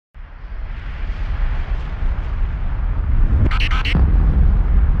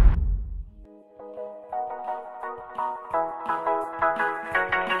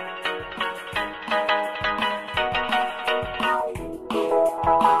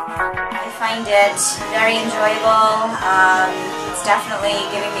find it very enjoyable. It's definitely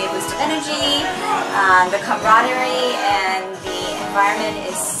giving me a boost of energy. The camaraderie and the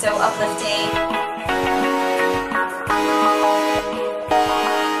environment is so uplifting.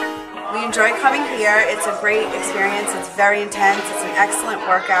 We enjoy coming here. It's a great experience. It's very intense. It's an excellent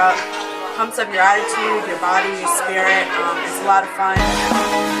workout. Pumps up your attitude, your body, your spirit. It's a lot of fun.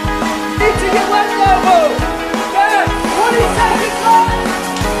 To your left elbow. Back. 20 seconds left.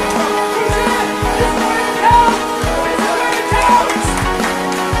 Push it. This is where it counts. This is where it counts.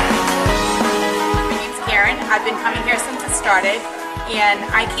 My name's Karen. I've been coming here since it started, and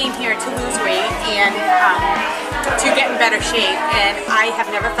I came here to lose weight and to get in better shape, and I have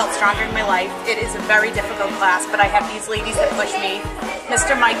never felt stronger in my life. It is a very difficult class, but I have these ladies that push me.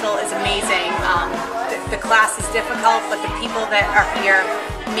 Mr. Michael is amazing. The class is difficult, but the people that are here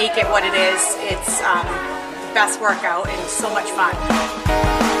make it what it is. It's the best workout and so much fun.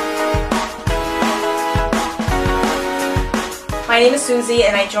 My name is Susie,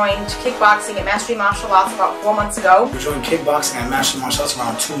 and I joined kickboxing at Mastery Martial Arts about 4 months ago. I joined kickboxing at Mastery Martial Arts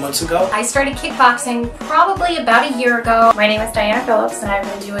around 2 months ago. I started kickboxing probably about a year ago. My name is Diana Phillips, and I've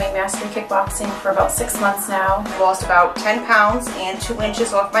been doing Mastery Kickboxing for about 6 months now. I've lost about 10 pounds and 2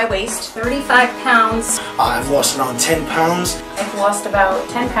 inches off my waist. 35 pounds. I've lost around 10 pounds. I've lost about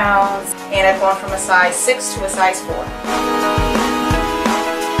 10 pounds. And I've gone from a size 6 to a size 4.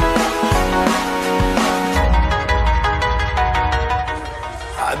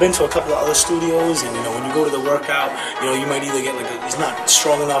 I've been to a couple of other studios, and when you go to the workout, you might either get it's not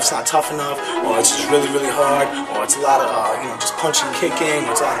strong enough, it's not tough enough, or it's just really, really hard, or it's a lot of just punching, kicking,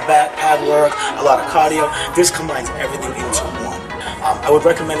 or it's a lot of back pad work, a lot of cardio. This combines everything into one. I would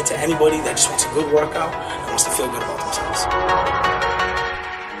recommend it to anybody that just wants a good workout and wants to feel good about themselves.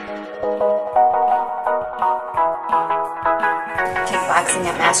 Kickboxing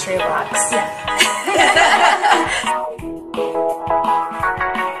at Mastery rocks. Yeah.